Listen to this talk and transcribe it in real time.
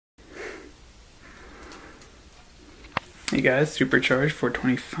Hey guys, Supercharged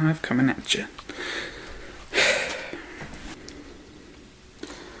 425 coming at you.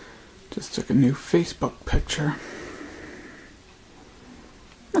 Just took a new Facebook picture.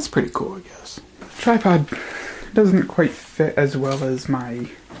 That's pretty cool, I guess. Tripod doesn't quite fit as well as my,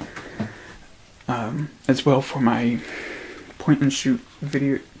 as well for my point and shoot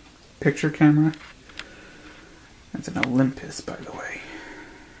video picture camera. That's an Olympus, by the way.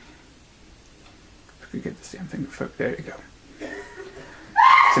 If I could get this damn thing to focus, there you go.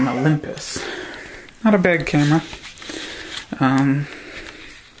 It's an Olympus. Not a bad camera. I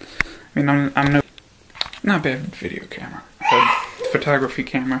mean, I'm no, not bad video camera. Photography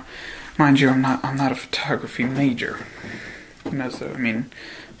camera. Mind you, I'm not a photography major. You know, so I mean,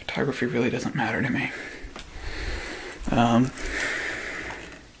 photography really doesn't matter to me. There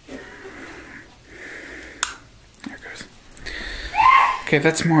it goes. Okay,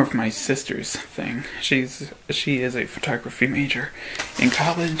 that's more of my sister's thing. She is a photography major in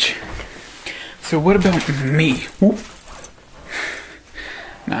college. So what about me? Whoop.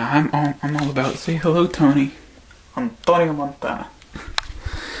 Nah, I'm all about say hello, Tony. I'm Tony Montana.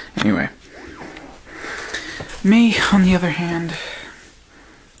 Anyway, me on the other hand,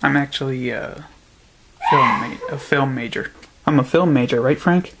 I'm actually a film major. I'm a film major, right,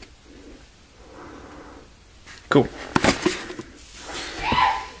 Frank? Cool.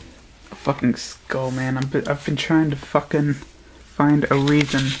 Fucking skull, man. I've been trying to fucking find a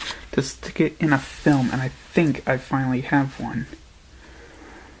reason to stick it in a film, and I think I finally have one.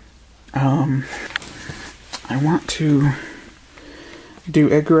 I want to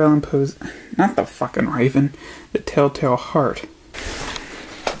do Edgar Allan Poe's, not the fucking Raven, the Telltale Heart.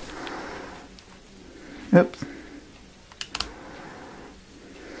 Oops.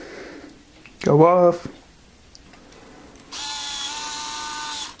 Go off.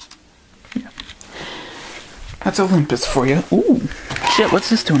 Yeah. That's Olympus for you. Ooh. Shit, what's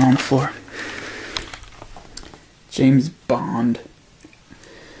this doing on the floor? James Bond.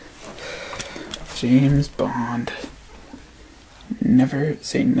 James Bond. Never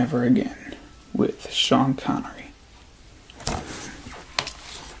Say Never Again with Sean Connery.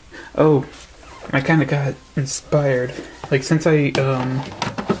 Oh, I kind of got inspired. Like, since I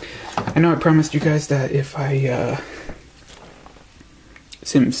know I promised you guys that if I,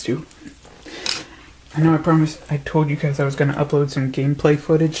 Sims 2. I told you guys I was gonna upload some gameplay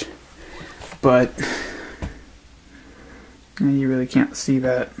footage, but you really can't see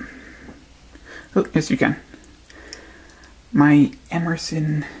that. Oh, yes you can. My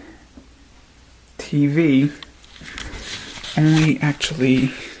Emerson TV only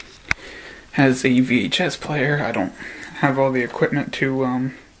actually has a VHS player. I don't have all the equipment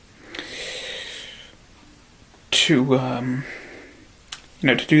to do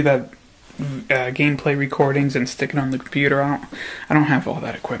that gameplay recordings and stick it on the computer. I don't have all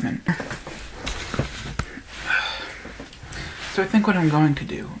that equipment. So I think what I'm going to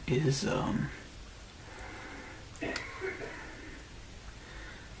do is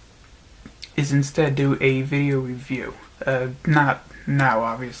instead do a video review. Not now,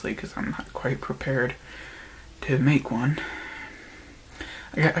 obviously, because I'm not quite prepared to make one.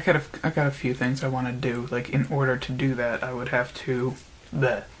 I got a few things I want to do. Like, in order to do that, I would have to,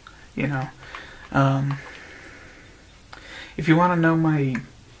 you know. If you want to know my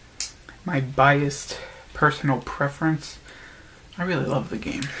biased personal preference, I really love the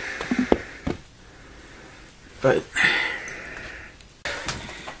game. But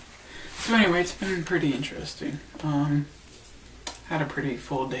so anyway, it's been pretty interesting. Had a pretty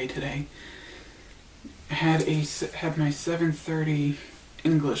full day today. Had my 7:30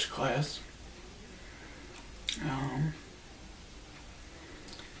 English class.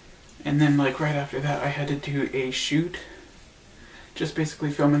 And then, like, right after that, I had to do a shoot. Just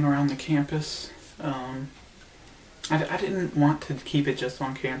basically filming around the campus. I didn't want to keep it just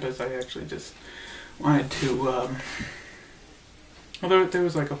on campus. I actually just wanted to, although there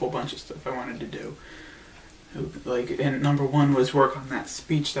was like a whole bunch of stuff I wanted to do. Like, and number one was work on that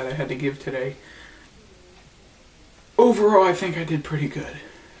speech that I had to give today. Overall, I think I did pretty good.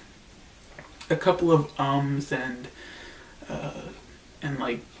 A couple of and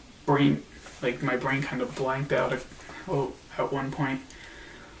like brain, like my brain kind of blanked out at one point.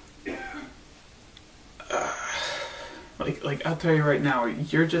 Like I'll tell you right now,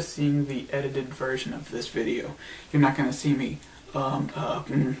 you're just seeing the edited version of this video. You're not gonna see me, you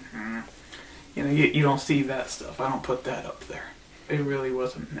know, you don't see that stuff. I don't put that up there. It really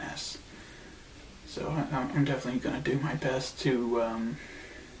was a mess. So I'm definitely gonna do my best to,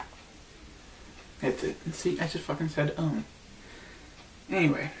 see, I just fucking said,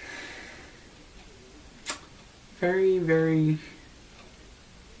 Anyway. very, very,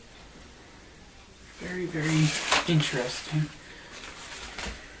 very, very interesting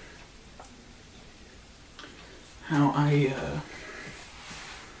how I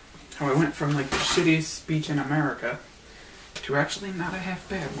went from like the shittiest speech in America to actually not a half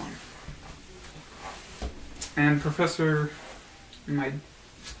bad one. And my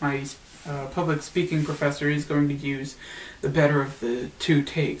public speaking professor is going to use the better of the two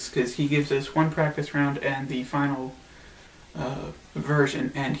takes, because he gives us one practice round and the final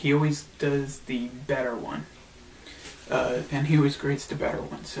version, and he always does the better one. And he always grades the better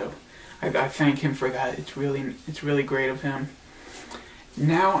one, so I thank him for that. It's really great of him.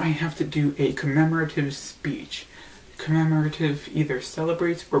 Now I have to do a commemorative speech. Commemorative either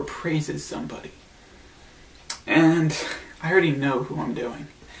celebrates or praises somebody. And I already know who I'm doing.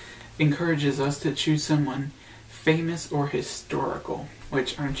 Encourages us to choose someone famous or historical,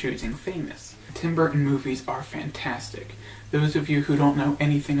 which I'm choosing famous. Tim Burton movies are fantastic. Those of you who don't know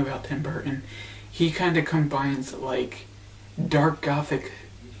anything about Tim Burton, he kind of combines like dark gothic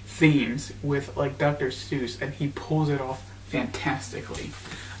themes with like Dr. Seuss, and he pulls it off fantastically.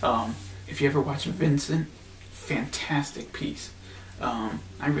 If you ever watch Vincent, fantastic piece. I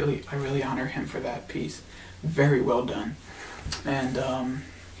really honor him for that piece. Very well done. And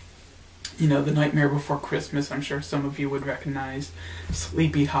you know, The Nightmare Before Christmas, I'm sure some of you would recognize.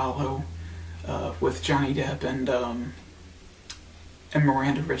 Sleepy Hollow, with Johnny Depp and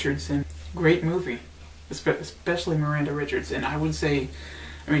Miranda Richardson. Great movie, especially Miranda Richardson. I would say,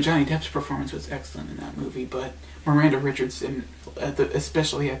 I mean, Johnny Depp's performance was excellent in that movie, but Miranda Richardson,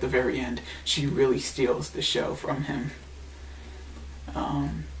 especially at the very end, she really steals the show from him.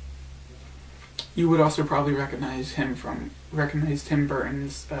 You would also probably recognize Tim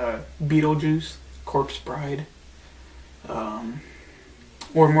Burton's Beetlejuice, Corpse Bride, or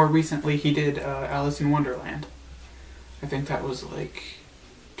more recently he did Alice in Wonderland. I think that was like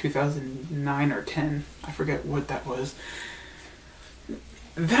 2009 or 10. I forget what that was.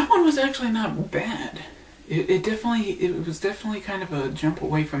 That one was actually not bad. It was definitely kind of a jump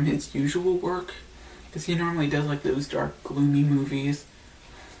away from his usual work, because he normally does like those dark, gloomy movies.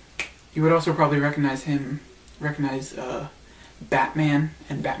 You would also probably recognize Batman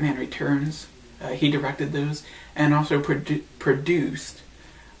and Batman Returns. He directed those, and also produced,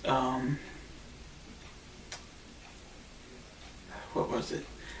 what was it?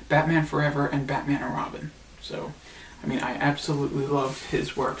 Batman Forever and Batman and Robin. So, I mean, I absolutely love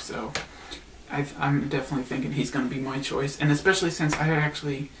his work, so I'm definitely thinking he's going to be my choice. And especially since I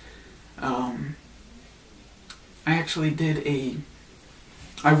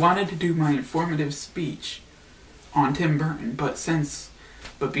wanted to do my informative speech on Tim Burton, but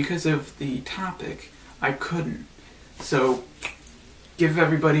because of the topic, I couldn't. So, give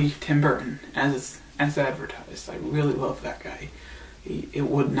everybody Tim Burton as advertised. I really love that guy. It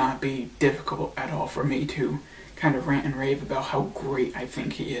would not be difficult at all for me to kind of rant and rave about how great I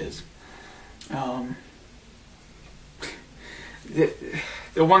think he is. The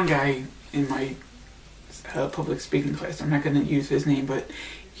one guy in my public speaking class, I'm not going to use his name, but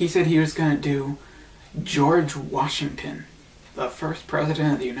he said he was going to do George Washington, the first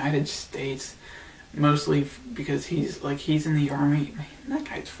president of the United States, mostly because he's in the army. Man, that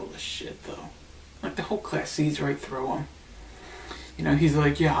guy's full of shit, though. Like, the whole class sees right through him. You know, he's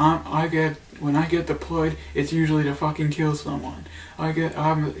like, yeah, when I get deployed, it's usually to fucking kill someone.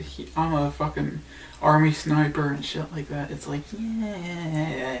 I'm a fucking army sniper and shit like that. It's like,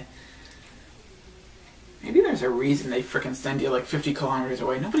 yeah. Maybe there's a reason they frickin' send you like 50 kilometers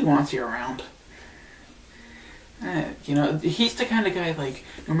away. Nobody wants you around. You know, he's the kind of guy, like,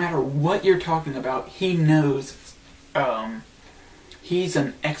 no matter what you're talking about, he knows, he's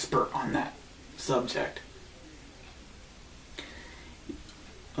an expert on that subject.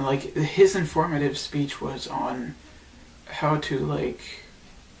 Like, his informative speech was on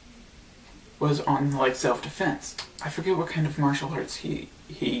self-defense. I forget what kind of martial arts he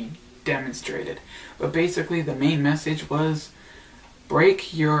demonstrated. But basically, the main message was,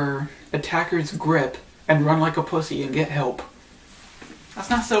 break your attacker's grip and run like a pussy and get help. That's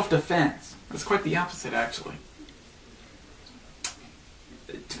not self-defense. That's quite the opposite, actually.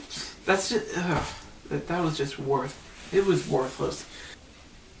 That's just, that was just it was worthless.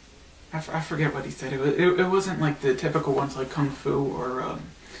 I forget what he said. It wasn't like the typical ones like Kung Fu or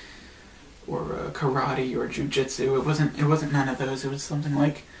karate or jujitsu. It wasn't none of those. It was something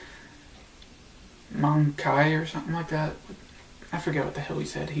like Muay Thai or something like that. I forget what the hell he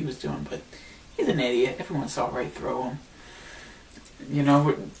said he was doing, but he's an idiot. Everyone saw right through him. You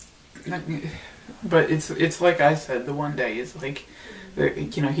know, but it's like I said the one day, is like,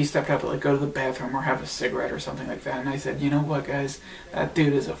 You know, he stepped up to like go to the bathroom or have a cigarette or something like that, and I said, you know what, guys, that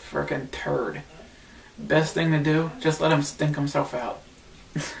dude is a frickin' turd. Best thing to do, just let him stink himself out.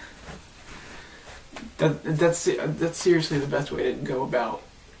 That's seriously the best way to go about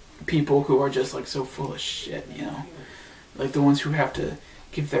people who are just like so full of shit, you know, like the ones who have to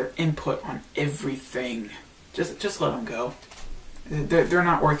give their input on everything. Just let them go. They're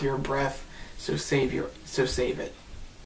not worth your breath. So save it.